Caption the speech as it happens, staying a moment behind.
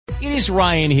It is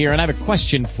Ryan here, and I have a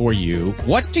question for you.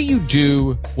 What do you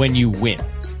do when you win?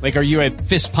 Like, are you a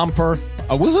fist pumper,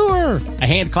 a woohooer, a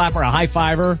hand clapper, a high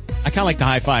fiver? I kind of like the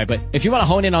high five, but if you want to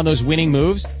hone in on those winning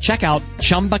moves, check out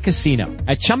Chumba Casino.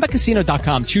 At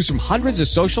ChumbaCasino.com, choose from hundreds of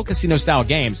social casino-style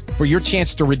games for your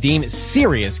chance to redeem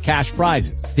serious cash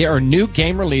prizes. There are new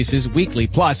game releases weekly,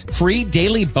 plus free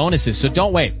daily bonuses. So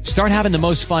don't wait. Start having the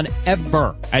most fun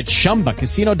ever at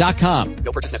ChumbaCasino.com.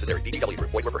 No purchase necessary. VGW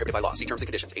Group. Void where prohibited by law. See terms and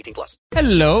conditions. 18+.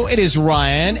 Hello, it is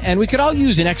Ryan, and we could all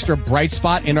use an extra bright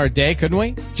spot in our day, couldn't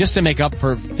we? Just to make up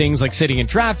for things like sitting in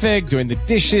traffic, doing the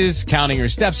dishes, counting your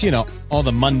steps, you know, all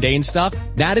the mundane stuff.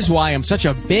 That is why I'm such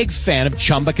a big fan of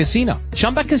Chumba Casino.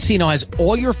 Chumba Casino has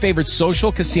all your favorite social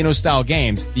casino-style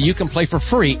games that you can play for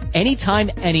free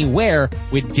anytime, anywhere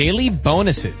with daily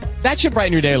bonuses. That should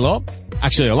brighten your day a little.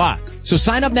 Actually, a lot. So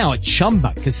sign up now at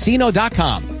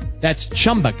ChumbaCasino.com. That's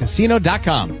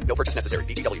ChumbaCasino.com. No purchase necessary.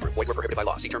 VGW Group. Void where prohibited by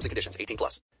law. See terms and conditions.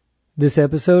 18+. This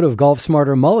episode of Golf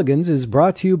Smarter Mulligans is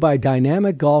brought to you by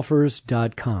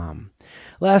DynamicGolfers.com.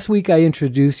 Last week, I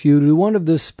introduced you to one of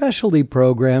the specialty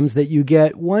programs that you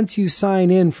get once you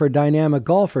sign in for Dynamic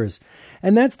Golfers,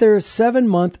 and that's their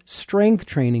 7-month strength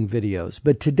training videos.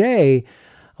 But today,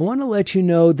 I want to let you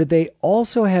know that they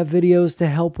also have videos to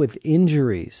help with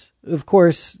injuries. Of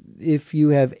course, if you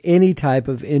have any type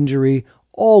of injury,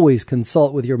 always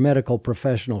consult with your medical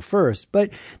professional first.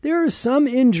 But there are some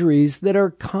injuries that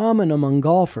are common among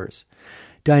golfers.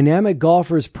 Dynamic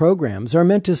Golfers programs are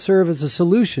meant to serve as a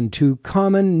solution to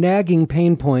common nagging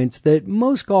pain points that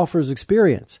most golfers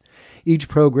experience. Each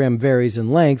program varies in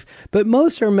length, but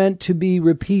most are meant to be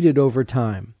repeated over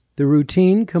time. The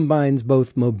routine combines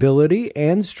both mobility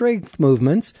and strength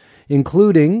movements,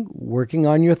 including working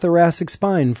on your thoracic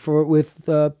spine with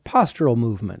postural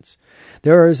movements.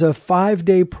 There is a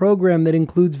 5-day program that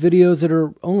includes videos that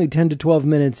are only 10 to 12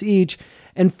 minutes each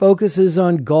and focuses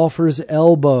on golfer's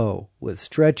elbow with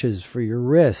stretches for your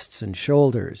wrists and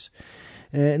shoulders.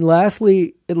 And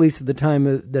lastly, at least at the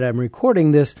time that I'm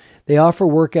recording this, they offer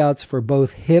workouts for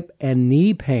both hip and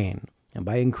knee pain. And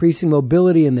by increasing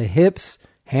mobility in the hips,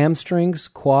 hamstrings,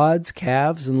 quads,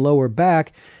 calves, and lower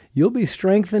back, you'll be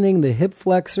strengthening the hip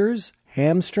flexors,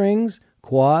 hamstrings,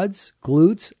 quads,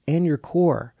 glutes, and your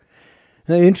core.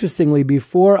 Now, interestingly,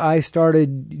 before I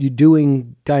started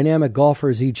doing Dynamic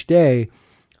Golfers each day,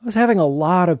 I was having a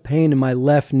lot of pain in my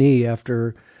left knee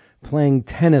after playing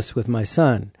tennis with my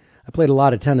son. I played a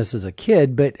lot of tennis as a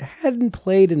kid, but hadn't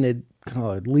played in at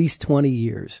least 20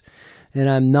 years,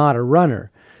 and I'm not a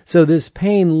runner. So this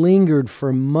pain lingered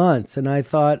for months, and I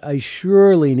thought I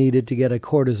surely needed to get a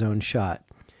cortisone shot.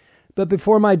 But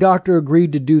before my doctor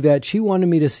agreed to do that, she wanted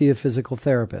me to see a physical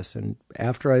therapist. And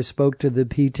after I spoke to the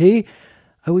PT,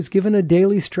 I was given a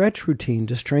daily stretch routine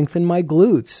to strengthen my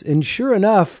glutes. And sure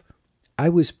enough, I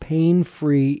was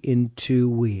pain-free in 2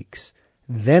 weeks.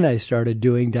 Then I started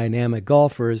doing Dynamic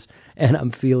Golfers, and I'm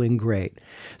feeling great.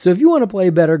 So if you want to play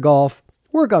better golf,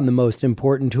 work on the most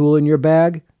important tool in your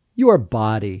bag, your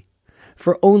body.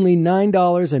 For only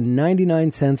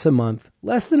 $9.99 a month,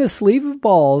 less than a sleeve of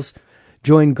balls,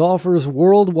 join golfers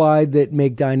worldwide that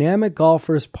make Dynamic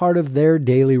Golfers part of their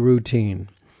daily routine.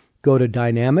 Go to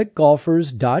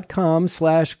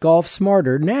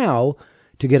dynamicgolfers.com/golfsmarter now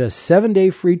to get a 7-day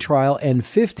free trial and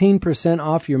 15%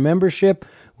 off your membership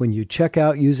when you check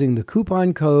out using the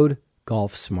coupon code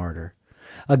GolfSmarter.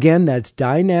 Again, that's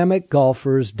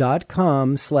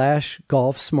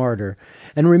dynamicgolfers.com/golfsmarter.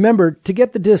 And remember, to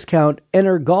get the discount,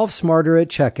 enter GolfSmarter at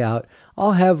checkout.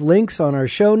 I'll have links on our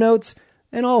show notes,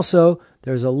 and also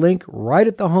there's a link right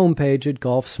at the homepage at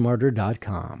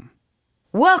golfsmarter.com.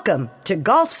 Welcome to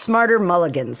Golf Smarter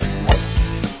Mulligans,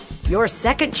 your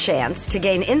second chance to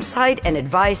gain insight and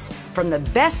advice from the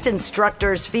best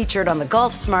instructors featured on the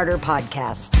Golf Smarter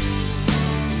podcast.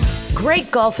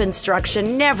 Great golf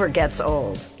instruction never gets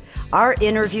old. Our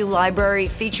interview library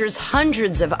features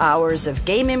hundreds of hours of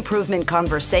game improvement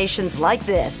conversations like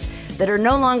this that are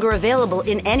no longer available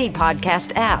in any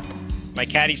podcast app. My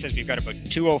caddy says we've got about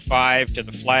 205 to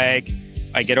the flag.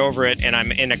 I get over it, and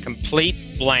I'm in a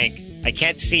complete blank. I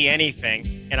can't see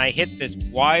anything, and I hit this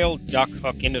wild duck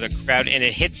hook into the crowd, and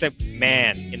it hits a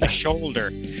man in the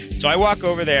shoulder. So I walk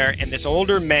over there, and this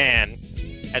older man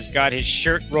has got his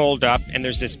shirt rolled up, and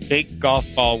there's this big golf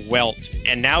ball welt.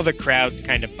 And now the crowd's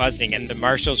kind of buzzing, and the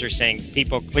marshals are saying,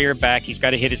 people clear back, he's got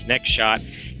to hit his next shot.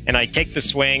 And I take the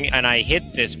swing, and I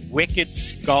hit this wicked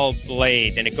skull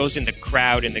blade, and it goes in the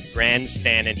crowd in the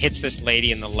grandstand and hits this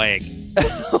lady in the leg.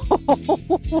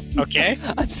 Okay?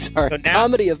 I'm sorry. So now-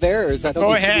 Comedy of errors. I don't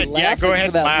Go think you ahead. should be Yeah, laughing go for ahead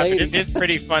and that laugh. lady. It is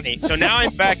pretty funny. So now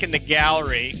I'm back in the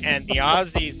gallery, and the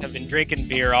Aussies have been drinking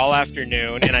beer all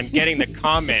afternoon, and I'm getting the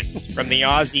comments from the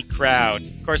Aussie crowd.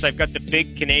 Of course, I've got the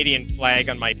big Canadian flag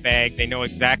on my bag. They know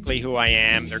exactly who I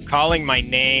am. They're calling my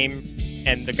name,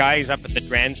 and the guys up at the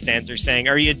grandstands are saying,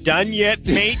 "Are you done yet,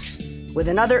 mate?" With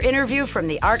another interview from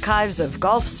the archives of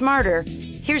Golf Smarter,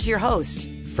 here's your host,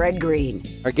 Fred Green.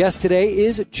 Our guest today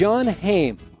is Jon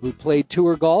Haim, who played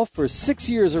tour golf for 6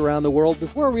 years around the world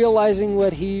before realizing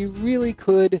what he really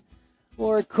could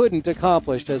or couldn't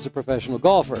accomplish as a professional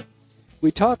golfer.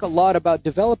 We talk a lot about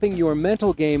developing your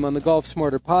mental game on the Golf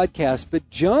Smarter podcast, but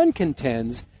Jon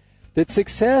contends that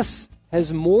success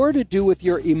has more to do with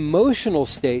your emotional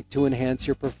state to enhance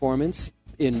your performance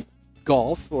in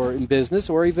golf or in business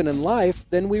or even in life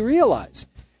than we realize.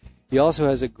 He also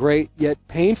has a great yet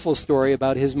painful story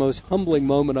about his most humbling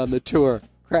moment on the tour.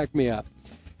 Crack me up.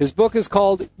 His book is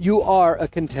called You Are a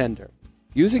Contender,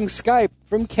 using Skype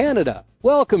from Canada.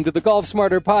 Welcome to the Golf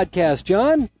Smarter podcast,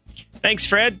 Jon. Thanks,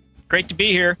 Fred. Great to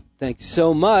be here. Thank you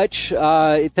so much.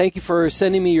 Thank you for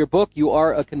sending me your book, You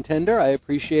Are a Contender. I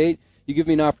appreciate you giving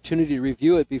me an opportunity to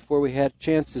review it before we had a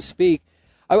chance to speak.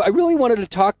 I really wanted to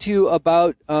talk to you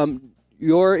about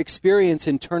your experience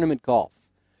in tournament golf.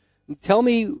 Tell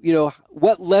me,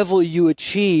 what level you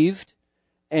achieved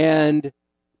and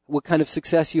what kind of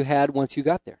success you had once you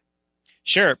got there.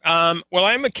 Sure. Well,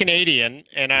 I'm a Canadian,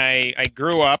 and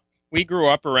we grew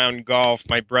up around golf,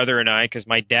 my brother and I, because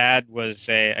my dad was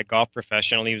a golf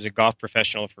professional. He was a golf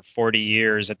professional for 40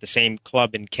 years at the same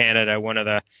club in Canada, one of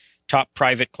the top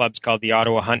private clubs called the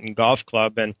Ottawa Hunt and Golf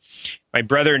Club. And my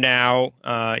brother now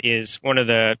is one of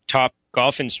the top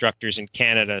golf instructors in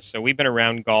Canada. So we've been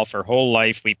around golf our whole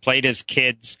life. We played as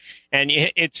kids. And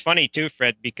it's funny, too,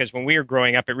 Fred, because when we were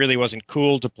growing up, it really wasn't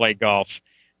cool to play golf.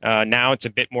 Now it's a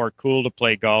bit more cool to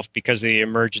play golf because of the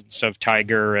emergence of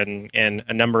Tiger and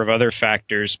a number of other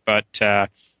factors. But,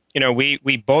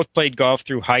 we both played golf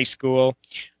through high school.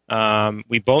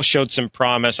 We both showed some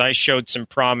promise. I showed some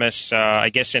promise, I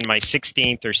guess, in my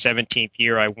 16th or 17th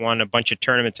year. I won a bunch of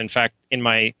tournaments. In fact, in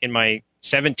my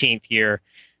 17th year,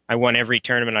 I won every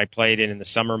tournament I played in the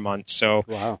summer months. So,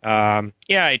 wow. I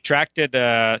attracted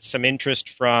some interest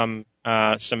from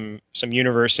some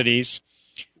universities.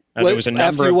 There was a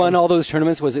number after you won all those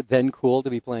tournaments, was it then cool to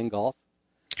be playing golf?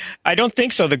 I don't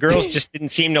think so. The girls just didn't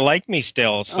seem to like me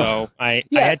still, so I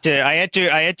had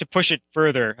to push it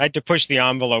further. I had to push the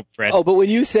envelope, Fred. Oh, but when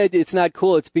you said it's not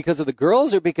cool, it's because of the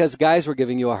girls or because guys were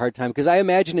giving you a hard time? Because I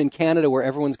imagine in Canada where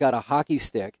everyone's got a hockey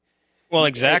stick. Well,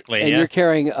 exactly. And you're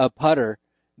carrying a putter,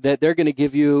 that they're going to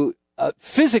give you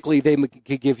physically they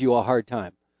could give you a hard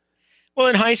time. Well,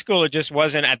 in high school, it just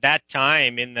wasn't at that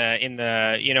time in the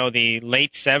the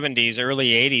late 70s, early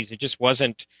 80s. It just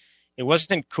wasn't. It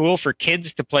wasn't cool for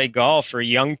kids to play golf or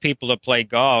young people to play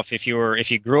golf. If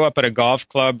you grew up at a golf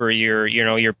club or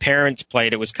your parents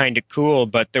played, it was kind of cool,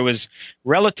 but there was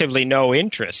relatively no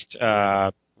interest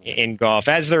in golf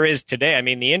as there is today. I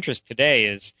mean, the interest today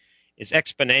is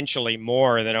exponentially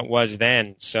more than it was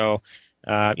then. So,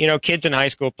 kids in high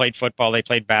school played football, they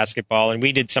played basketball, and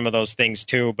we did some of those things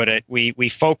too. But we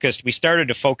started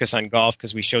to focus on golf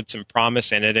because we showed some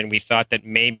promise in it, and we thought that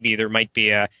maybe there might be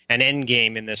an end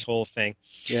game in this whole thing.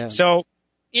 Yeah. So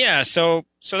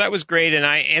that was great, and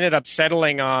I ended up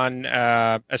settling on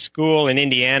a school in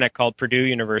Indiana called Purdue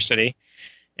University.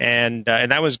 And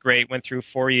that was great. Went through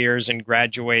 4 years and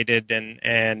graduated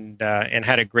and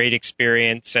had a great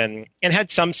experience and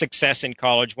had some success in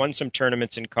college. Won some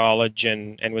tournaments in college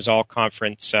and was all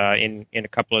conference in a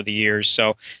couple of the years.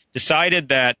 So decided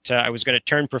that I was going to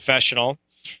turn professional,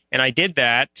 and I did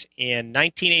that in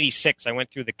 1986. I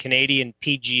went through the Canadian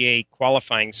PGA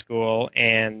qualifying school,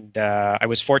 and I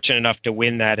was fortunate enough to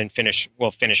win that and finish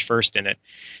first in it.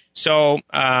 So.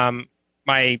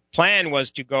 My plan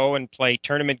was to go and play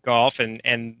tournament golf,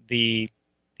 and the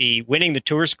winning the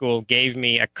tour school gave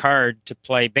me a card to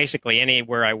play basically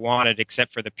anywhere I wanted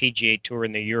except for the PGA Tour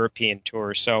and the European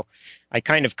Tour. So I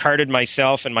kind of carted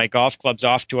myself and my golf clubs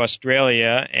off to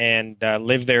Australia and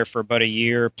lived there for about a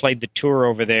year, played the tour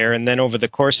over there, and then over the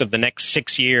course of the next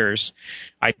 6 years,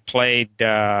 I played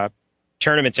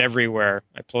tournaments everywhere.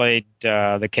 I played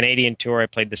the Canadian Tour, I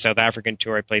played the South African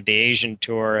Tour, I played the Asian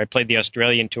Tour, I played the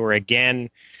Australian Tour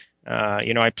again.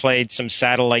 I played some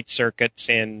satellite circuits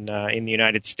in the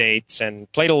United States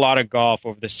and played a lot of golf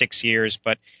over the 6 years,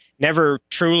 but never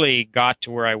truly got to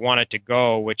where I wanted to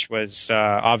go, which was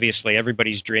obviously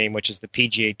everybody's dream, which is the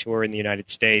PGA Tour in the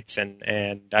United States.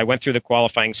 And I went through the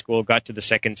qualifying school, got to the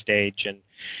second stage,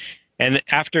 and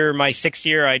after my 6th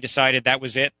year, I decided that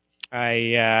was it.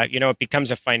 it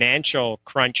becomes a financial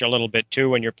crunch a little bit too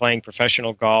when you're playing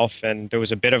professional golf, and there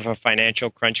was a bit of a financial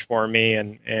crunch for me,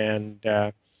 and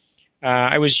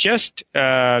I was just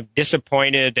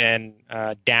disappointed and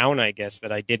down, I guess,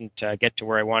 that I didn't get to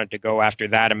where I wanted to go after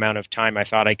that amount of time. I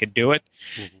thought I could do it,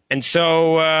 and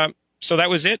so that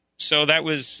was it. So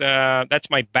that's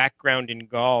my background in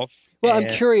golf. Well, I'm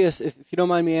curious, if you don't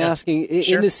mind me asking,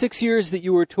 Sure. in the 6 years that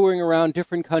you were touring around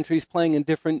different countries, playing in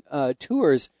different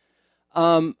tours,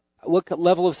 what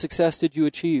level of success did you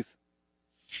achieve?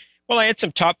 Well, I had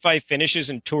some top 5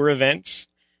 finishes in tour events.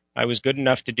 I was good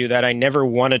enough to do that. I never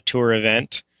won a tour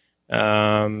event.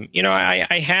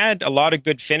 I had a lot of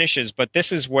good finishes, but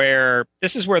this is where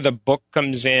the book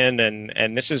comes in,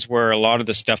 and this is where a lot of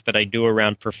the stuff that I do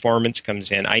around performance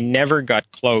comes in. I never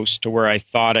got close to where I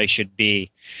thought I should be.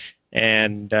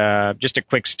 And just a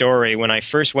quick story, when I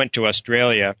first went to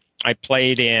Australia, I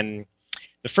played in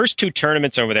the first 2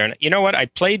 tournaments over there. And you know what? I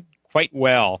played quite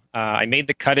well. I made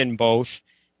the cut in both.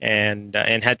 And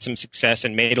had some success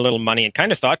and made a little money, and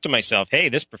kind of thought to myself, hey,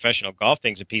 this professional golf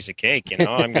thing's a piece of cake.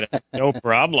 I'm going to, no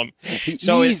problem.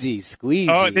 So easy, squeezy.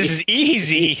 Oh, this is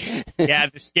easy. Yeah,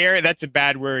 that's a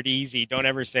bad word, easy. Don't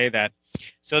ever say that.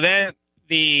 So then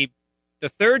the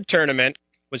third tournament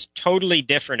was totally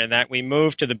different in that we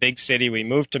moved to the big city. We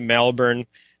moved to Melbourne.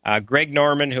 Greg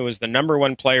Norman, who was the number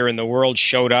 1 player in the world,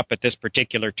 showed up at this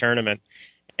particular tournament,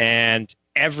 and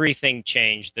everything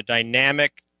changed. The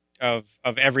dynamic of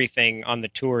everything on the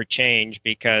tour changed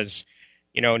because,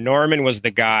 Norman was the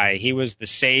guy. He was the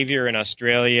savior in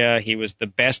Australia. He was the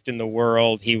best in the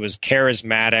world. He was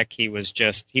charismatic. He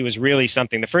was really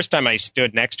something. The first time I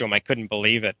stood next to him, I couldn't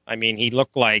believe it. I mean, he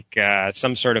looked like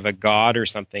some sort of a god or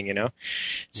something,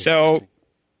 So,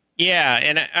 yeah,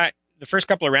 and the first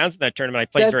couple of rounds of that tournament, I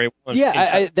played very well.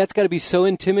 Yeah, that's got to be so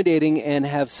intimidating and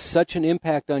have such an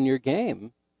impact on your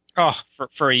game. Oh,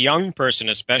 for a young person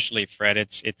especially, Fred,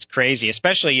 it's crazy.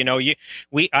 Especially,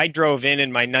 I drove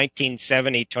in my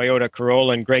 1970 Toyota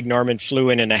Corolla, and Greg Norman flew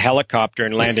in a helicopter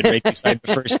and landed right beside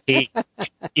the first tee.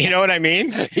 You know what I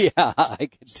mean? Yeah, I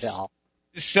can tell.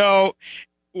 So,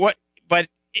 but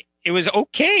it was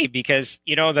okay because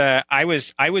I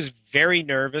was very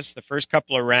nervous the first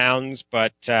couple of rounds,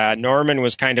 but Norman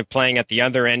was kind of playing at the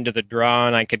other end of the draw,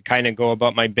 and I could kind of go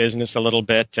about my business a little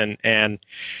bit, and.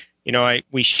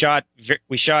 We shot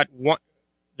one,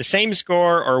 the same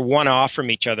score or one off from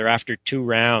each other after 2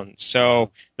 rounds. So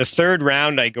the third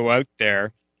round, I go out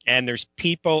there and there's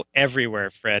people everywhere,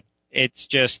 Fred. It's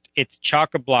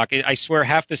chock-a-block. I swear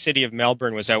half the city of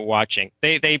Melbourne was out watching.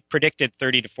 They predicted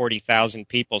 30 to 40,000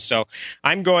 people. So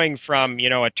I'm going from,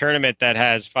 a tournament that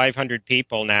has 500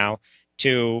 people now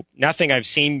to nothing I've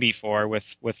seen before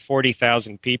with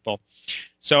 40,000 people.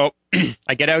 So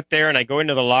I get out there and I go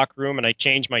into the locker room and I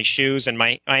change my shoes, and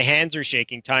my hands are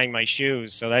shaking tying my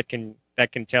shoes. So that can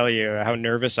tell you how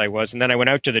nervous I was. And then I went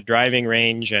out to the driving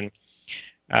range and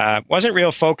wasn't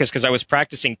real focused because I was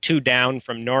practicing 2 down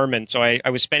from Norman. So I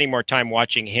was spending more time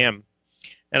watching him.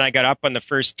 And I got up on the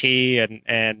first tee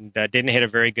and didn't hit a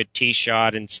very good tee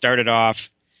shot and started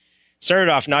off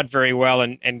not very well.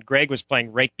 And Greg was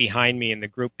playing right behind me in the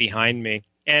group behind me.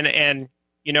 And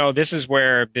this is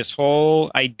where this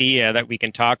whole idea that we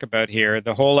can talk about here,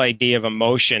 the whole idea of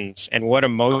emotions and what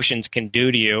emotions can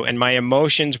do to you. And my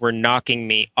emotions were knocking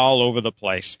me all over the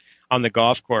place on the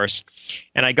golf course.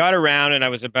 And I got around and I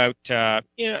was about, 4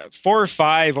 or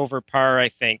 5 over par, I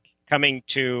think, coming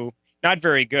to not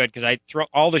very good because I throw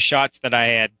all the shots that I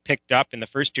had picked up in the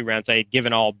first 2 rounds, I had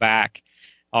given all back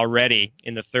already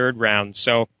in the third round.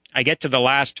 So I get to the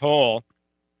last hole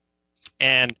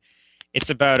and it's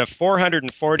about a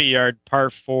 440-yard par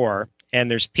 4,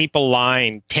 and there's people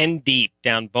lined 10 deep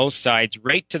down both sides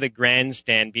right to the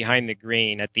grandstand behind the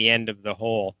green at the end of the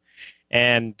hole.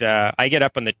 And I get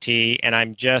up on the tee, and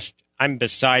I'm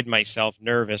beside myself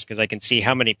nervous because I can see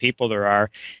how many people there are.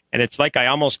 And it's like I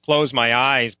almost close my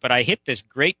eyes, but I hit this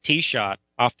great tee shot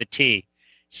off the tee,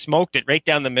 smoked it right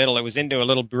down the middle. It was into a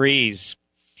little breeze.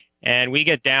 And we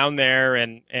get down there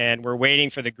and we're waiting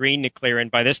for the green to clear.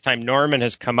 And by this time, Norman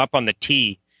has come up on the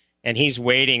tee and he's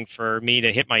waiting for me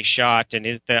to hit my shot.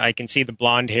 And I can see the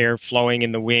blonde hair flowing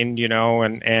in the wind,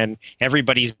 and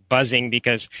everybody's buzzing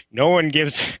because no one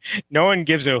gives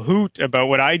a hoot about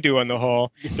what I do on the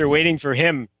hole. They're waiting for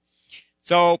him.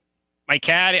 So I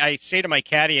say to my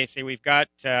caddy,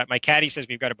 my caddy says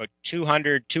we've got about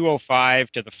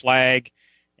 205 to the flag.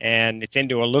 And it's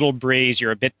into a little breeze. You're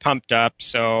a bit pumped up.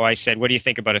 So I said, what do you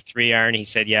think about a 3-iron? He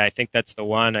said, yeah, I think that's the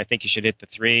one. I think you should hit the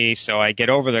 3. So I get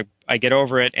over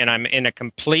it and I'm in a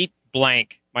complete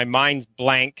blank. My mind's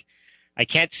blank. I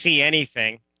can't see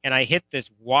anything. and I hit this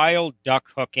wild duck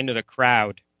hook into the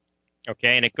crowd.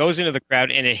 Okay, and it goes into the crowd,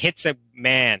 and it hits a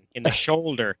man in the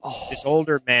shoulder, this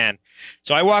older man.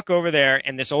 So I walk over there,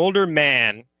 and this older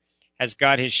man has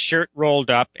got his shirt rolled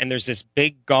up, and there's this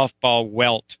big golf ball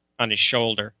welt on his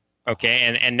shoulder.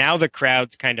 Okay, and now the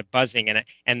crowd's kind of buzzing,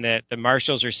 and the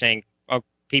marshals are saying, "Oh,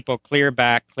 people, clear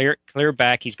back, clear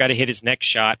back. He's got to hit his next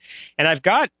shot." And I've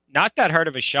got not that hard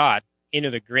of a shot into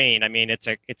the green. I mean, it's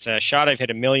a shot I've hit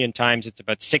 1,000,000 times. It's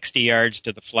about 60 yards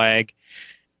to the flag.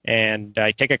 And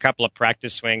I take a couple of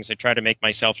practice swings. I try to make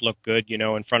myself look good,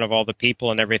 in front of all the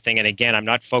people and everything. And again, I'm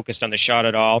not focused on the shot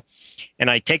at all. And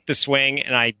I take the swing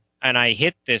and I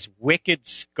hit this wicked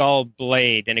skull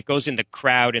blade, and it goes in the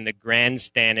crowd in the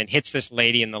grandstand and hits this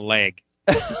lady in the leg.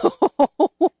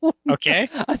 Okay?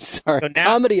 I'm sorry. So now,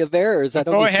 comedy of errors. I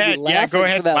don't go need ahead. to be laughing Go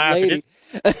ahead. for that Laugh. lady.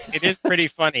 It is pretty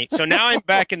funny. So now I'm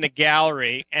back in the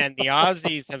gallery, and the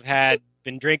Aussies have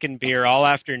been drinking beer all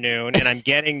afternoon, and I'm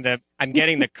getting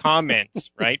the comments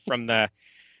right from the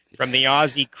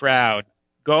Aussie crowd.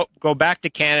 Go back to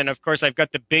Canada. Of course, I've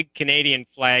got the big Canadian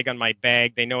flag on my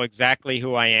bag. They know exactly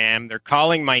who I am. They're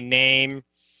calling my name,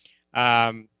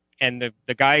 and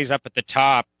the guys up at the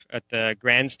top at the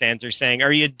grandstands are saying,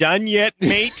 "Are you done yet,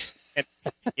 mate?" And,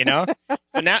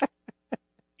 so now.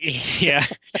 Yeah.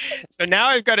 So now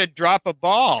I've got to drop a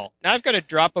ball. Now I've got to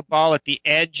drop a ball at the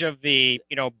edge of the,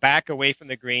 back away from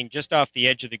the green, just off the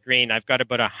edge of the green. I've got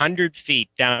about 100 feet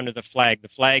down to the flag. The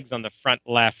flag's on the front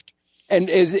left. And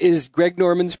is Greg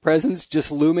Norman's presence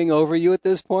just looming over you at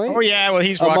this point? Oh yeah, well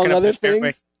he's among walking up other the fairway.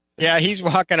 things. Yeah, he's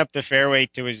walking up the fairway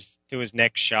to his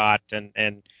next shot,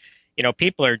 and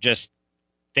people are just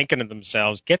thinking to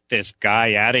themselves, "Get this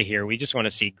guy out of here. We just want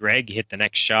to see Greg hit the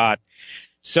next shot."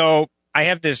 So I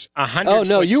have this 100. Oh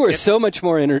no, you are so much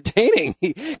more entertaining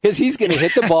because he's going to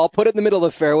hit the ball, put it in the middle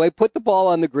of the fairway, put the ball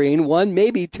on the green, one,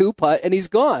 maybe two putt, and he's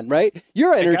gone. Right?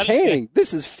 You're entertaining.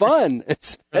 This is fun,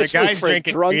 especially for a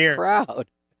drunk beer. crowd.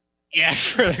 Yeah,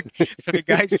 for the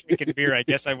guys drinking beer, I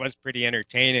guess I was pretty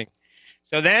entertaining.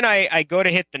 So then I go to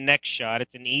hit the next shot.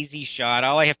 It's an easy shot.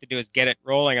 All I have to do is get it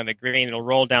rolling on the green. It'll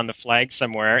roll down the flag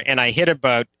somewhere, and I hit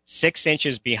about 6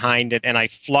 inches behind it, and I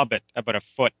flub it about a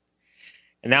foot.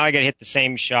 And now I got to hit the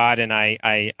same shot, and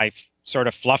I sort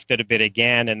of fluffed it a bit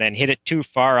again, and then hit it too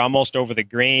far, almost over the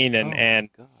green, and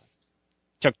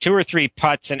took 2 or 3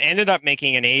 putts, and ended up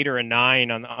making an 8 or a 9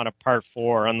 on a par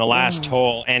 4 on the last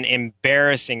hole, and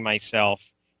embarrassing myself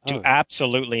to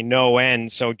absolutely no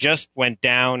end. So just went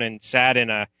down and sat in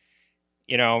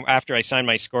after I signed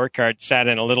my scorecard, sat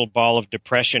in a little ball of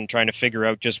depression, trying to figure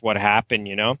out just what happened.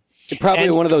 Probably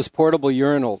one of those portable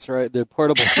urinals, right? The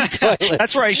portable toilets.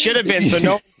 That's where I should have been, so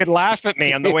no one could laugh at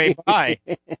me on the way by.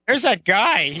 There's that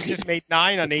guy. He just made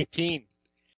 9 on 18.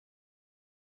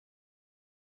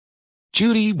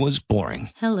 Judy was boring.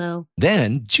 Hello.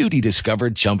 Then Judy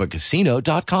discovered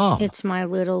ChumbaCasino.com. It's my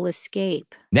little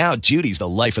escape. Now Judy's the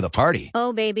life of the party.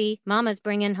 Oh, baby, mama's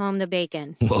bringing home the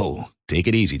bacon. Whoa, take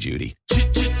it easy, Judy.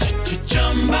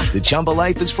 The Chumba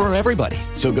life is for everybody.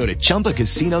 So go to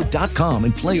ChumbaCasino.com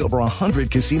and play over 100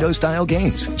 casino-style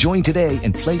games. Join today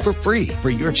and play for free for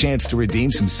your chance to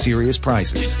redeem some serious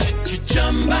prizes.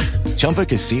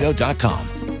 ChumbaCasino.com.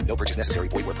 No purchase necessary.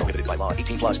 Void where prohibited by law.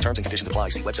 18+ terms and conditions apply.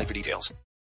 See website for details.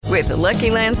 With the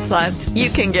Lucky Land Slots, you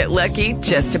can get lucky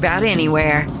just about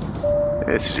anywhere.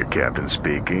 This is your captain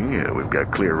speaking. We've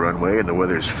got clear runway and the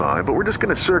weather's fine, but we're just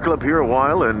going to circle up here a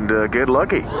while and get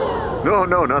lucky.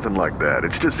 No, nothing like that.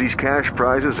 It's just these cash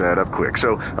prizes add up quick.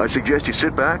 So I suggest you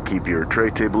sit back, keep your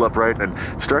tray table upright, and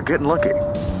start getting lucky.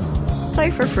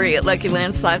 Play for free at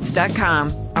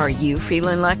LuckyLandSlots.com. Are you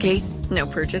feeling lucky? No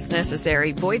purchase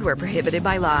necessary. Void where prohibited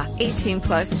by law.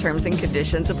 18+ terms and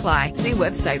conditions apply. See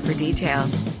website for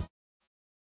details.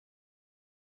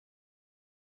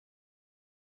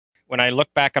 When I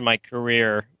look back on my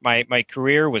career, my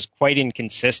career was quite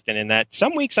inconsistent in that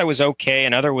some weeks I was okay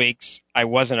and other weeks I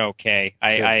wasn't okay.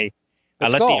 Sure. I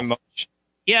That's let golf. the emotion.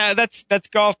 Yeah, that's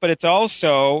golf, but it's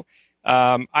also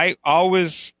I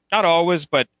always, not always,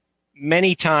 but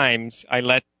many times I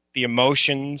let the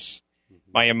emotions,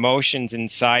 my emotions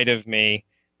inside of me,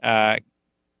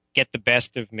 get the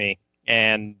best of me.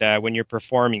 And when you're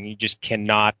performing, you just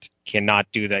cannot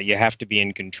do that. You have to be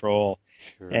in control.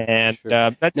 Sure, And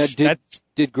sure. that's Now,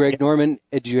 did Greg Norman,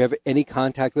 did you have any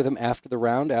contact with him after the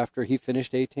round, after he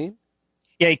finished 18?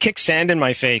 Yeah, he kicked sand in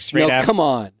my face right No, after. come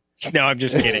on. No, I'm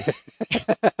just kidding.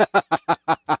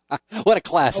 What a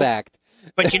class act.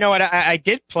 But you know what? I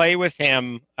did play with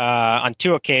him on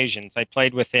 2 occasions. I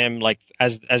played with him like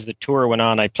as the tour went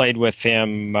on. I played with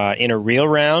him in a real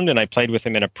round, and I played with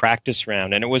him in a practice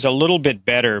round. And it was a little bit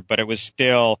better, but it was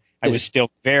still I was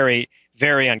still very,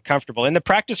 very uncomfortable. In the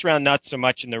practice round, not so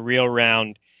much. In the real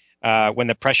round, when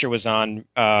the pressure was on,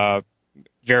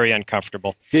 very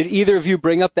uncomfortable. Did either of you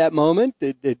bring up that moment?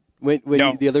 When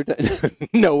no. The other time?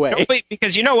 No way. No,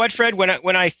 because you know what, Fred?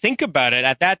 When I think about it,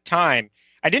 at that time,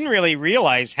 I didn't really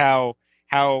realize how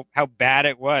bad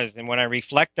it was. And when I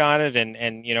reflect on it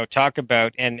and you know, talk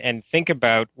about and think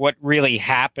about what really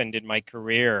happened in my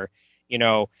career, you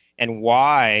know, and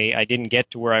why I didn't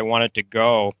get to where I wanted to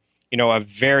go, you know, a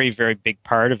very, very big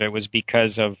part of it was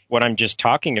because of what I'm just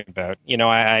talking about. You know,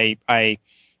 I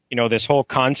you know, this whole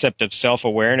concept of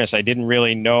self-awareness, I didn't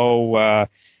really know,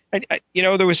 you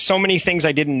know, there was so many things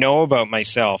I didn't know about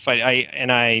myself.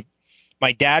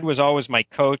 My dad was always my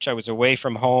coach. I was away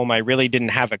from home. I really didn't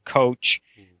have a coach.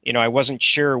 You know, I wasn't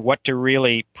sure what to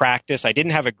really practice. I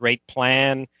didn't have a great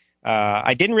plan.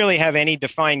 I didn't really have any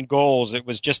defined goals. It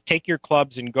was just take your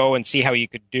clubs and go and see how you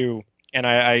could do. And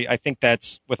I think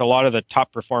that's with a lot of the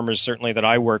top performers, certainly that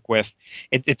I work with.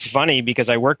 It's funny because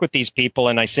I work with these people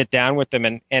and I sit down with them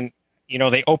and you know,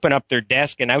 they open up their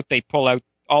desk and out they pull out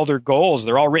all their goals.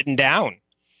 They're all written down.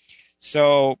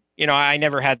 So, you know, I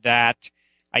never had that.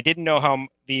 I didn't know how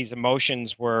these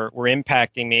emotions were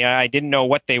impacting me. I didn't know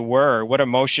what they were, what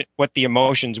the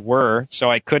emotions were. So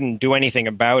I couldn't do anything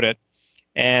about it.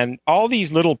 And all these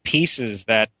little pieces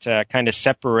that kind of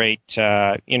separate,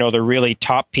 you know, the really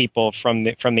top people from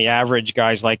the average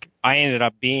guys like I ended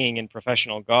up being in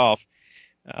professional golf.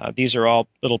 These are all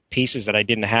little pieces that I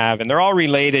didn't have. And they're all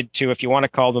related to, if you want to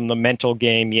call them the mental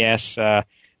game, yes,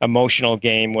 emotional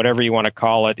game, whatever you want to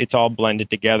call it. It's all blended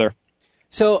together.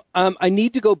 So I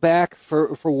need to go back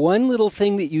for one little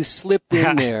thing that you slipped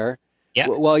in there. Yeah.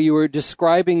 While you were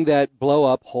describing that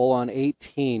blow-up hole on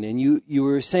 18, and you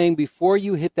were saying before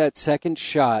you hit that second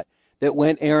shot that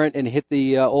went errant and hit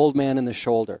the old man in the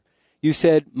shoulder, you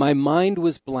said, my mind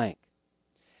was blank.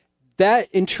 That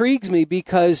intrigues me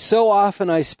because so often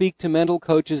I speak to mental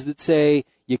coaches that say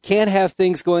you can't have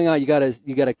things going on. You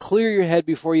gotta clear your head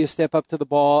before you step up to the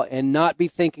ball and not be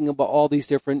thinking about all these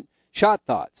different shot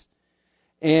thoughts.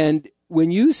 And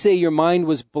when you say your mind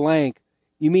was blank,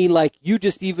 you mean like you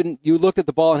looked at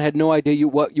the ball and had no idea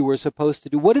what you were supposed to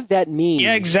do? What did that mean?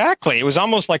 Yeah, exactly. It was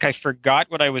almost like I forgot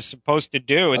what I was supposed to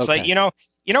do. It's like, you know,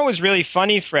 it was really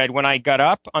funny, Fred, when I got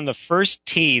up on the first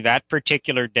tee that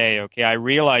particular day, okay, I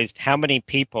realized how many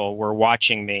people were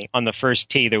watching me on the first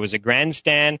tee. There was a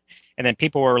grandstand, and then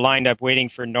people were lined up waiting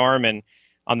for Norman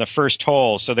on the first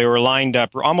hole. So they were lined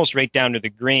up almost right down to the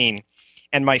green.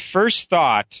 And my first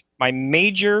thought, my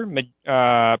major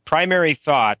primary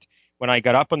thought, when I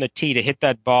got up on the tee to hit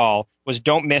that ball was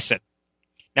don't miss it.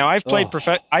 Now I've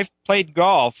played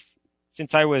golf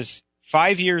since I was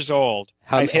 5 years old.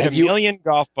 I've hit a million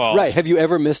golf balls. Right. Have you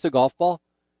ever missed a golf ball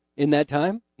in that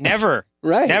time? Never.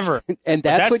 Right. Never. And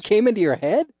that's what came into your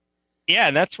head? Yeah,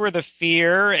 and that's where the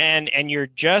fear and you're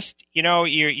just, you know,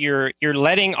 you're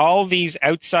letting all these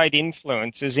outside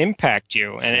influences impact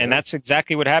you. And that's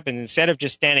exactly what happens. Instead of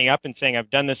just standing up and saying,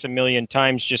 I've done this a million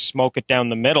times, just smoke it down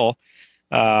the middle.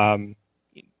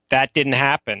 That didn't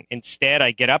happen. Instead,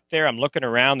 I get up there, I'm looking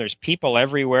around, there's people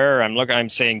everywhere. I'm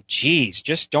saying, geez,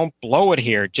 just don't blow it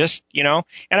here. Just, you know,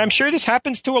 and I'm sure this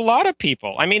happens to a lot of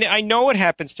people. I mean, I know it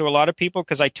happens to a lot of people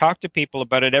because I talk to people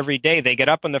about it every day. They get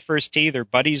up on the first tee, their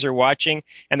buddies are watching,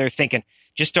 and they're thinking,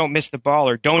 just don't miss the ball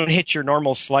or don't hit your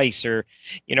normal slice or,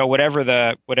 you know, whatever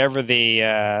the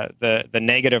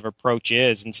negative approach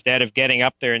is, instead of getting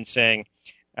up there and saying,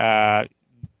 the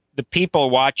people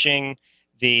watching,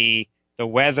 the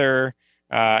weather,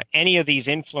 any of these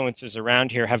influences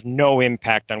around here have no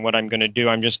impact on what I'm going to do.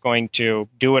 I'm just going to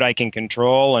do what I can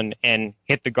control and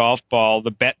hit the golf ball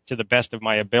to the best of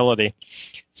my ability.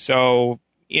 So,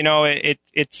 you know,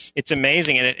 it's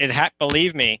amazing. And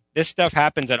believe me, this stuff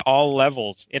happens at all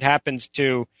levels. It happens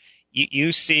to,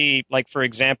 you see, like, for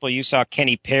example, you saw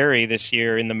Kenny Perry this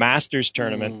year in the Masters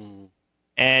tournament,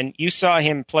 and you saw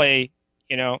him play,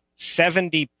 you know,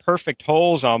 70 perfect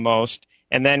holes almost.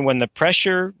 And then when the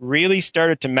pressure really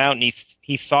started to mount, and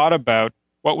he thought about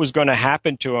what was going to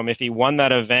happen to him if he won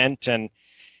that event, and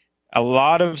a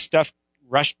lot of stuff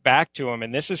rushed back to him.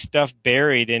 And this is stuff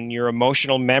buried in your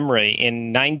emotional memory.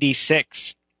 In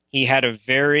 '96, he had a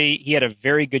very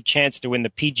good chance to win the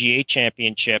PGA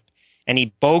Championship, and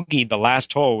he bogeyed the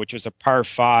last hole, which was a par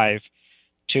 5,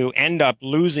 to end up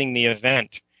losing the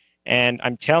event. And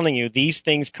I'm telling you, these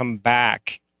things come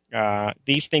back.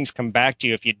 These things come back to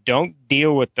you. If you don't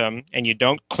deal with them and you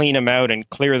don't clean them out and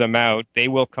clear them out, they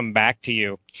will come back to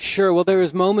you. Sure. Well, there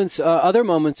was other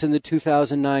moments in the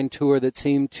 2009 tour that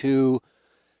seemed to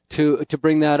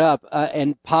bring that up,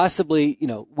 and possibly, you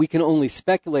know, we can only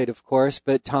speculate, of course,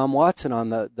 but Tom Watson on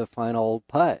the final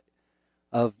putt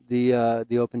of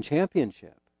the Open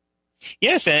Championship.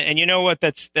 Yes, and you know what?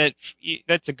 That's a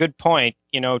good point.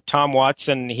 Tom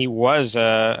Watson, he was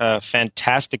a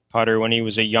fantastic putter when he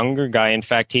was a younger guy. In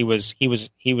fact, he was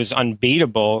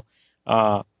unbeatable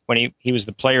when he was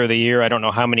the Player of the Year. I don't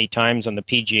know how many times on the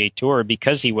PGA Tour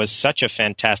because he was such a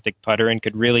fantastic putter and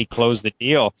could really close the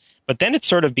deal. But then it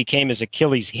sort of became his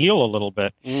Achilles heel a little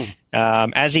bit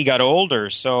as he got older.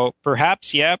 So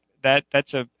perhaps,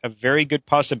 that's a very good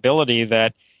possibility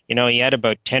that. He had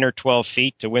about 10 or 12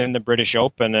 feet to win the British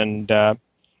Open, and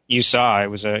you saw it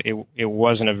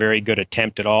wasn't a very good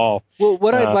attempt at all. Well,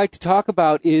 what I'd like to talk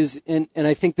about is, and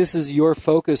I think this is your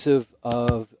focus of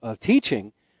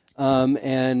teaching,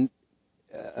 is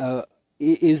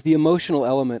the emotional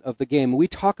element of the game. We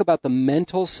talk about the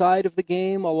mental side of the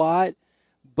game a lot,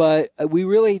 but we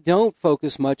really don't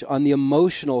focus much on the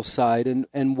emotional side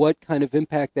and what kind of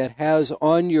impact that has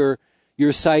on your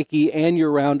psyche and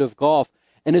your round of golf.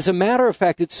 And as a matter of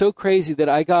fact, it's so crazy that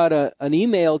I got an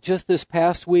email just this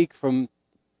past week from,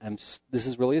 this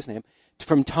is really his name,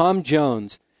 from Tom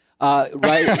Jones.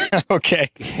 Right?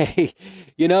 Okay.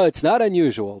 It's not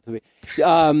unusual to be.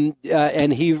 And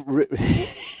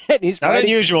he's not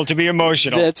unusual to be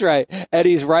emotional. That's right. And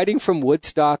he's writing from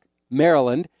Woodstock,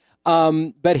 Maryland.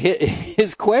 But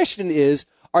his question is,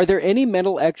 are there any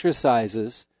mental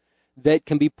exercises that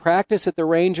can be practiced at the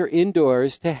range or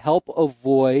indoors to help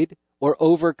avoid or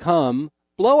overcome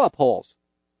blow-up holes?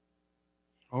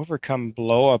 Overcome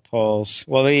blow-up holes.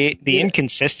 Well, the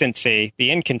inconsistency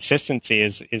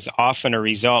is often a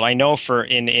result. I know for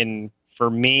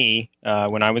me,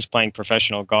 when I was playing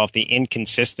professional golf, the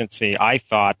inconsistency I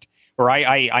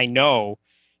know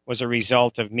was a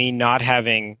result of me not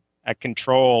having a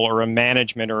control or a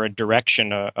management or a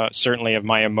direction, certainly of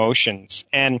my emotions.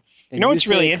 And it's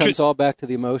really interesting. It comes all back to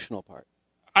the emotional part.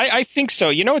 I think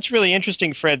so. It's really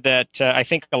interesting, Fred, that I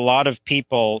think a lot of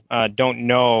people don't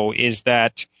know is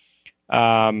that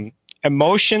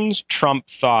emotions trump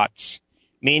thoughts,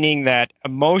 meaning that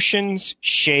emotions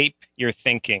shape your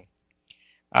thinking.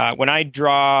 When I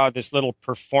draw this little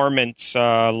performance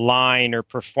line or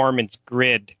performance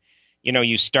grid,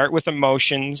 you start with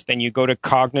emotions, then you go to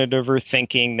cognitive or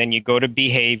thinking, then you go to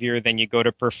behavior, then you go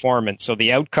to performance. So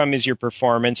the outcome is your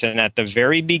performance, and at the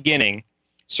very beginning,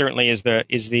 certainly is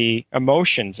the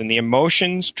emotions, and the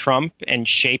emotions trump and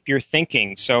shape your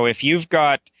thinking. So if you've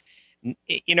got,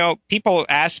 people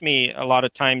ask me a lot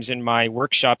of times in my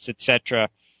workshops, etc.,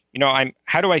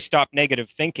 how do I stop negative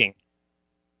thinking?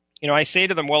 I say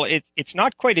to them, well, it's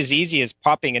not quite as easy as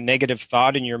popping a negative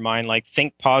thought in your mind, like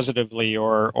think positively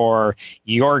or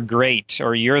you're great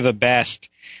or you're the best.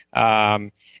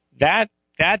 That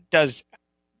does.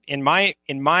 In my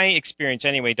experience,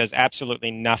 anyway, does absolutely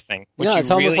nothing.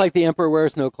 It's almost like the emperor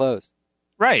wears no clothes.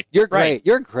 Right. You're great. Right.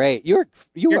 You're great. You are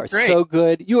great. So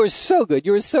good. You are so good.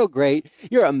 You are so great.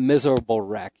 You're a miserable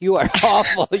wreck. You are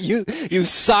awful. You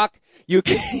suck.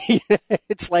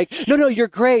 It's like, no, you're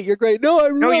great. You're great. No,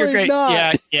 I'm really you're great.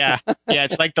 not. Yeah.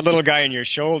 It's like the little guy on your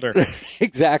shoulder.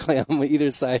 Exactly, on either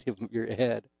side of your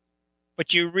head.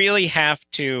 But you really have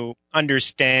to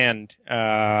understand,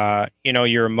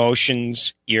 your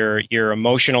emotions, your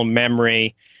emotional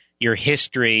memory, your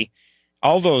history,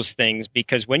 all those things,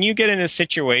 because when you get in a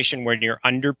situation where you're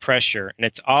under pressure, and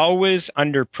it's always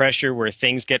under pressure where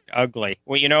things get ugly.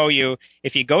 Well,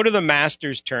 if you go to the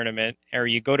Masters tournament or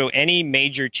you go to any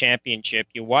major championship,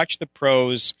 you watch the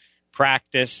pros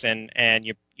practice and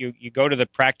you go to the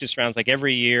practice rounds like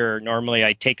every year. Normally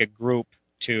I take a group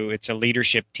it's a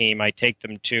leadership team. I take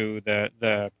them to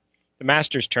the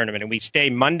Masters tournament, and we stay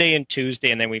Monday and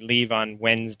Tuesday, and then we leave on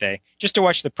Wednesday just to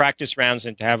watch the practice rounds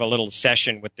and to have a little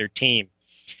session with their team.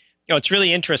 It's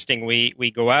really interesting. We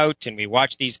go out and we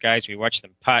watch these guys. We watch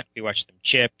them putt. We watch them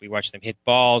chip. We watch them hit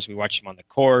balls. We watch them on the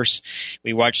course.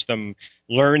 We watch them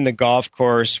learn the golf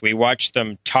course. We watch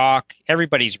them talk.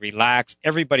 Everybody's relaxed.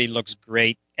 Everybody looks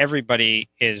great. Everybody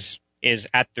is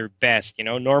at their best.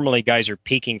 Normally guys are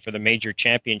peaking for the major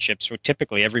championships, so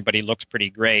typically everybody looks pretty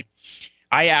great.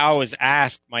 I always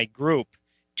ask my group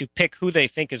to pick who they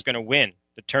think is going to win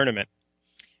the tournament.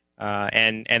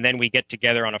 And then we get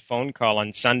together on a phone call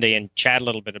on Sunday and chat a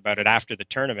little bit about it after the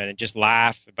tournament and just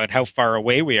laugh about how far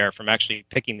away we are from actually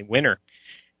picking the winner.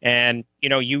 And,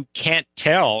 you can't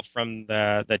tell from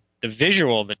the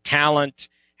visual, the talent,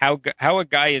 how a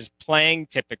guy is playing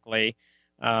typically.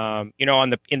 In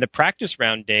the practice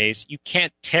round days, you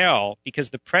can't tell because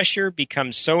the pressure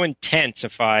becomes so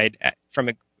intensified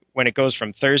when it goes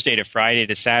from Thursday to Friday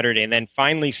to Saturday and then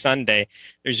finally Sunday.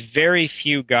 There's very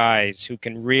few guys who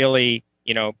can really,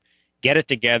 get it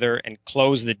together and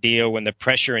close the deal when the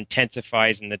pressure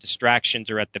intensifies and the distractions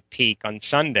are at the peak on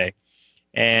Sunday.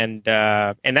 And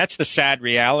that's the sad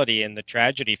reality and the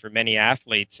tragedy for many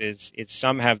athletes is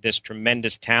some have this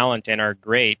tremendous talent and are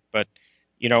great, but,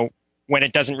 when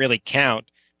it doesn't really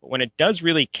count, but when it does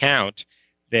really count,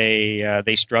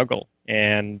 they struggle.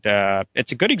 And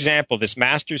it's a good example. This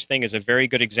Masters thing is a very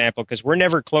good example because we're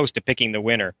never close to picking the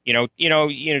winner.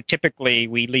 Typically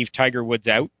we leave Tiger Woods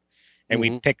out and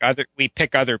we pick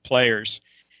other players.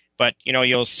 But,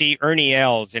 you'll see Ernie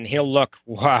Els, and he'll look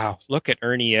at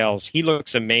Ernie Els. He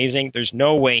looks amazing. There's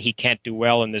no way he can't do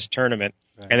well in this tournament.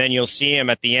 Right. And then you'll see him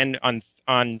at the end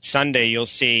on Sunday, you'll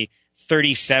see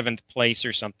 37th place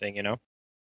or something,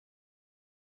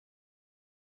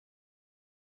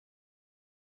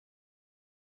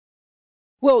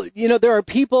 Well, there are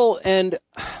people, and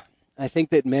I think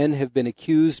that men have been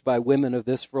accused by women of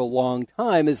this for a long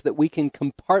time, is that we can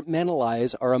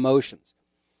compartmentalize our emotions.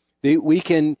 We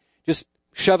can just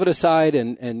shove it aside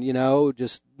and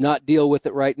just not deal with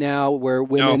it right now, where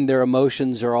women, their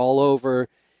emotions are all over.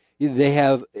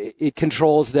 It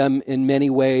controls them in many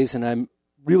ways, and I'm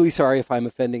really sorry if I'm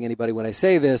offending anybody when I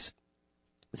say this.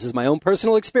 This is my own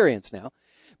personal experience now.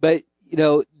 But,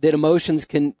 that emotions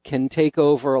can take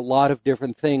over a lot of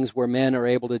different things where men are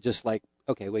able to just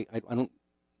okay, wait, I don't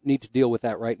need to deal with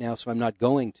that right now, so I'm not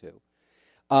going to.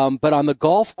 But on the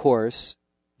golf course,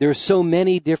 there's so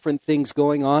many different things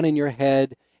going on in your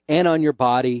head and on your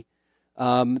body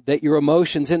that your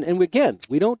emotions, and again,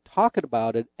 we don't talk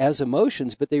about it as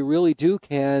emotions, but they really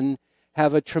can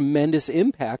have a tremendous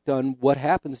impact on what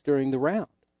happens during the round.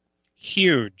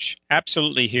 Huge.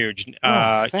 Absolutely huge.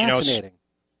 Fascinating.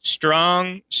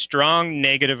 Strong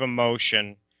negative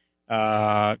emotion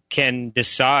can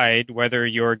decide whether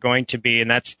you're going to be,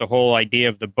 and that's the whole idea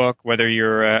of the book, whether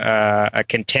you're a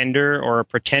contender or a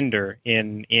pretender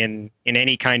in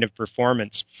any kind of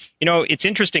performance. It's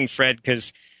interesting, Fred,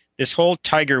 because this whole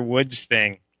Tiger Woods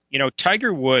thing,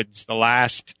 Tiger Woods,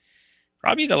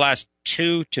 probably the last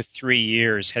 2 to 3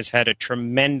 years has had a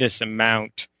tremendous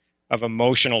amount of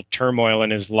emotional turmoil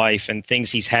in his life and things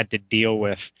he's had to deal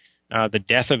with. The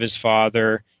death of his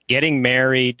father, getting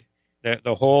married,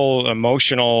 the whole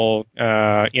emotional,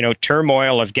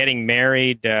 turmoil of getting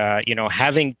married,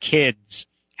 having kids,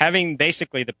 having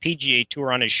basically the PGA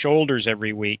Tour on his shoulders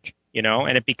every week,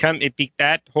 and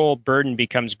that whole burden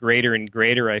becomes greater and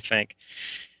greater, I think.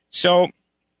 So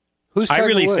who's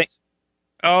Tiger Woods?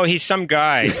 Oh, he's some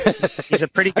guy. He's a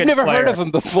pretty good I've never player. heard of him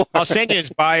before. I'll send you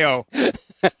his bio.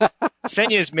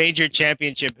 Send you his major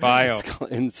championship bio. It's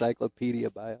called encyclopedia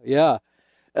bio. Yeah.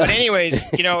 But anyways,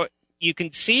 you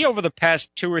can see over the past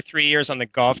 2 or 3 years on the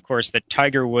golf course that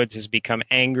Tiger Woods has become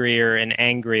angrier and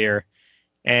angrier.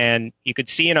 And you could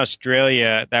see in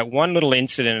Australia, that one little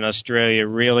incident in Australia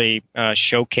really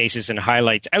showcases and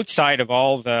highlights, outside of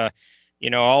all the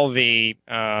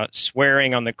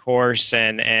swearing on the course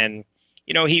and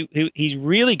he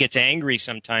really gets angry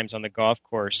sometimes on the golf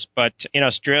course. But in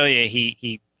Australia,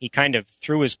 he kind of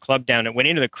threw his club down and went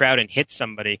into the crowd and hit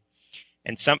somebody.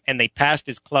 And they passed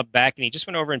his club back, and he just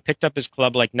went over and picked up his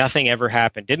club like nothing ever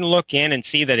happened. Didn't look in and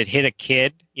see that it hit a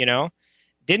kid,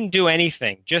 Didn't do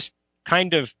anything. Just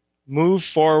kind of move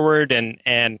forward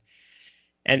and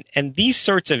these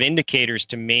sorts of indicators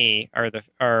to me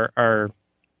are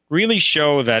really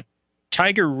show that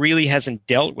Tiger really hasn't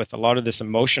dealt with a lot of this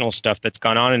emotional stuff that's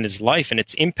gone on in his life, and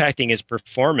it's impacting his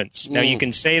performance. Now you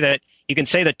can say that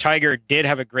Tiger did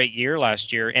have a great year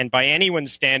last year, and by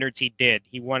anyone's standards, he did.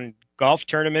 He won golf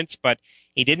tournaments, but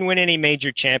he didn't win any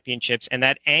major championships. And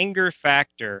that anger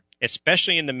factor,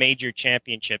 especially in the major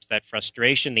championships, that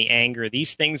frustration, the anger,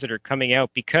 these things that are coming out,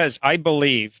 because I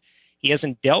believe he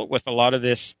hasn't dealt with a lot of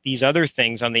these other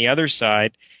things on the other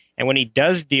side. And when he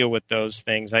does deal with those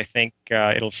things, I think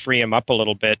it'll free him up a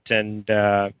little bit, and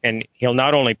he'll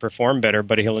not only perform better,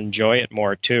 but he'll enjoy it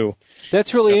more too.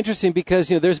 That's really interesting because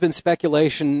there's been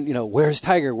speculation. Where's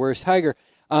Tiger? Where's Tiger?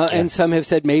 And some have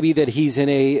said maybe that he's in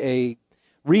a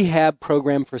rehab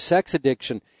program for sex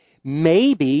addiction.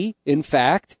 Maybe, in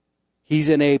fact, he's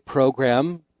in a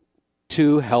program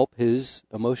to help his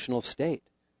emotional state.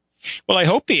 Well, I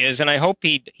hope he is, and I hope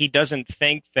he doesn't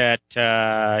think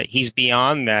that he's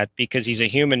beyond that, because he's a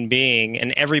human being,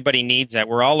 and everybody needs that.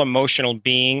 We're all emotional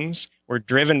beings. We're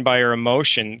driven by our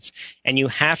emotions, and you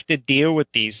have to deal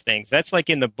with these things. That's like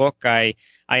in the book, I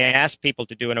asked people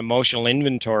to do an emotional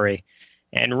inventory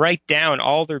and write down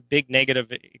all their big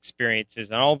negative experiences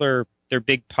and all their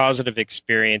big positive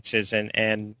experiences,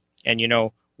 and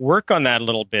work on that a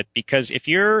little bit, because if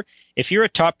you're if you're a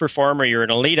top performer, you're an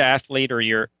elite athlete,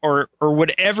 or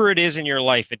whatever it is in your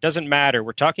life, it doesn't matter.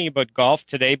 We're talking about golf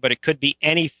today, but it could be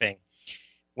anything.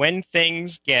 When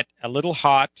things get a little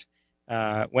hot,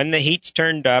 when the heat's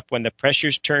turned up, when the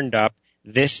pressure's turned up,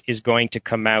 this is going to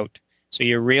come out. So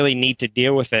you really need to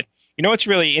deal with it. You know what's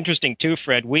really interesting too,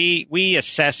 Fred? We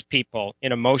assess people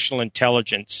in emotional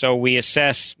intelligence. So we've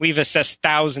assessed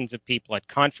thousands of people at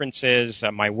conferences,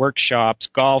 my workshops,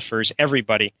 golfers,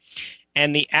 everybody.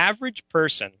 And the average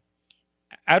person,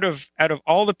 out of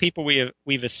all the people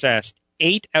we've assessed,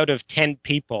 8 out of 10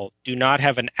 people do not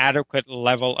have an adequate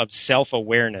level of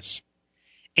self-awareness.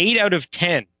 8 out of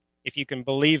 10, if you can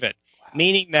believe it. Wow.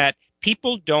 Meaning that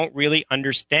people don't really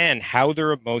understand how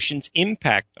their emotions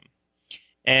impact them.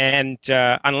 And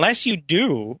unless you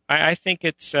do, I think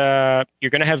it's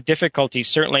you're going to have difficulties,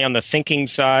 certainly on the thinking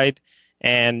side,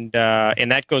 and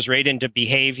that goes right into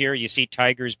behavior. You see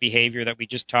Tiger's behavior that we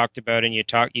just talked about, and you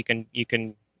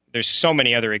can. There's so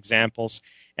many other examples,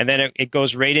 and then it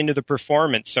goes right into the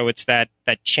performance. So it's that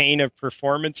chain of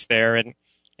performance there, and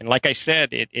like I said,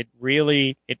 it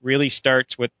really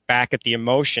starts with back at the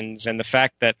emotions and the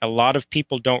fact that a lot of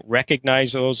people don't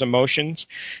recognize those emotions.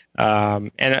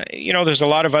 There's a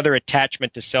lot of other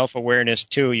attachment to self-awareness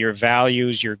too, your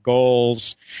values, your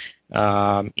goals,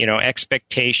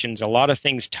 expectations, a lot of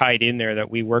things tied in there that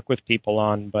we work with people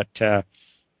on, but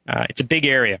it's a big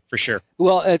area for sure.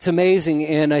 Well, it's amazing,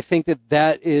 and I think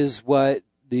that is what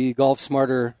the Golf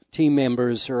Smarter team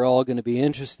members are all going to be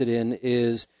interested in,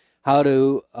 is how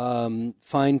to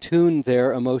fine-tune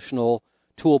their emotional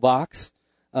toolbox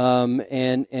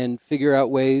and figure out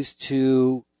ways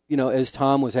to, as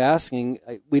Tom was asking,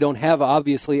 we don't have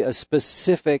obviously a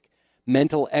specific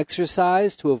mental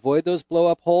exercise to avoid those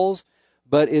blow-up holes,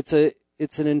 but it's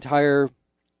an entire,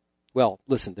 well,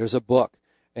 listen, there's a book,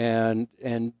 and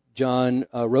John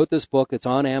wrote this book. It's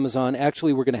on Amazon.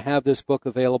 Actually, we're going to have this book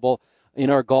available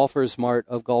in our Golfers Mart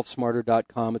of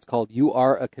golfsmarter.com. It's called You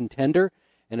Are a Contender,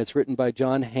 and it's written by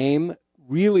John Haim.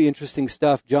 Really interesting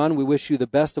stuff. John, we wish you the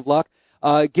best of luck.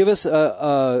 Give us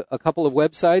a couple of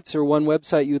websites or one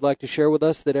website you'd like to share with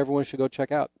us that everyone should go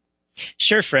check out.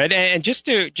 Sure, Fred. And just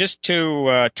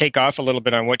to take off a little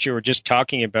bit on what you were just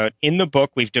talking about, in the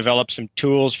book we've developed some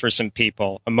tools for some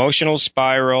people: emotional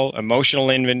spiral, emotional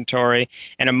inventory,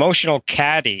 and emotional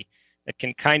caddy that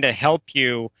can kind of help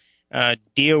you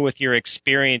deal with your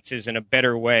experiences in a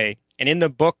better way. And in the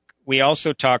book, we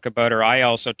also talk about, or I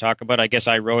also talk about, I guess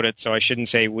I wrote it, so I shouldn't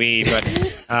say we, but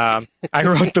I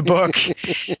wrote the book.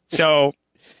 So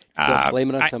blame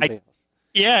it on somebody else.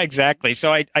 Yeah, exactly.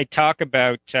 So I talk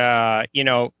about,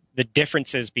 the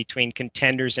differences between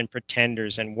contenders and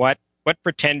pretenders, and what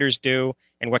pretenders do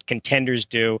and what contenders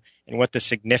do, and what the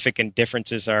significant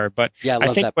differences are. But yeah, I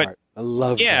love that part. I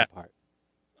love that part.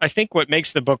 I think what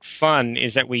makes the book fun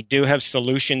is that we do have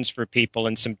solutions for people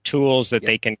and some tools that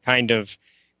they can kind of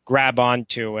grab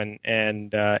onto, and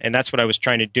that's what I was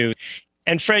trying to do.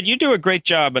 And Fred, you do a great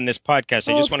job on this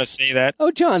podcast. I just want to say that.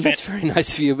 Oh, John, that's very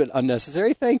nice of you, but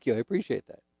unnecessary. Thank you. I appreciate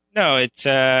that. No, it's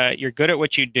you're good at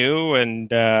what you do, and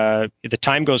the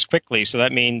time goes quickly. So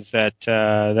that means that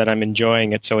I'm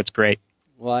enjoying it. So it's great.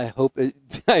 Well, I hope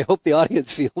the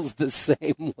audience feels the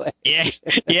same way. Yeah,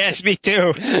 yes, me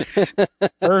too.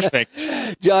 Perfect.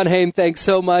 John Haim, thanks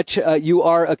so much. You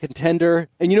are a contender,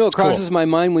 and what crosses my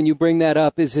mind when you bring that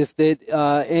up is if that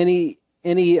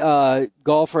any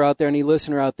golfer out there, any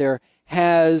listener out there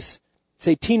has,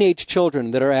 say, teenage children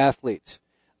that are athletes.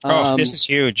 This is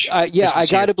huge. I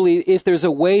got to believe if there's a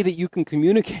way that you can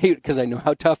communicate, because I know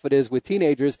how tough it is with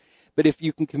teenagers, but if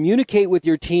you can communicate with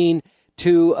your teen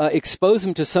to expose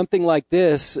them to something like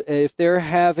this, if they're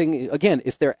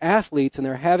athletes and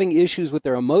they're having issues with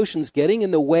their emotions getting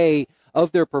in the way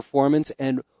of their performance,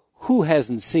 and who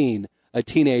hasn't seen a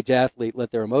teenage athlete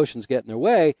let their emotions get in their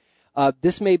way,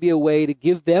 this may be a way to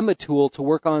give them a tool to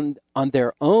work on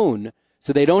their own,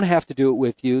 so they don't have to do it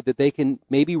with you, that they can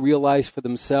maybe realize for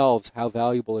themselves how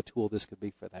valuable a tool this could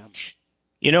be for them.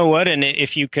 You know what? And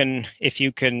if you can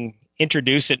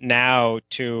introduce it now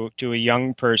to a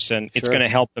young person, it's going to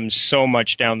help them so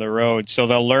much down the road. So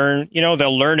they'll learn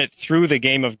it through the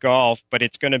game of golf, but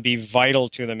it's going to be vital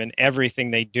to them in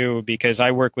everything they do, because I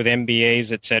work with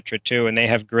MBAs, et cetera, too, and they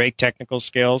have great technical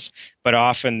skills, but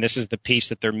often this is the piece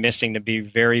that they're missing to be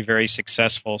very, very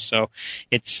successful. So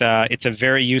it's a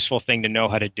very useful thing to know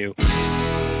how to do.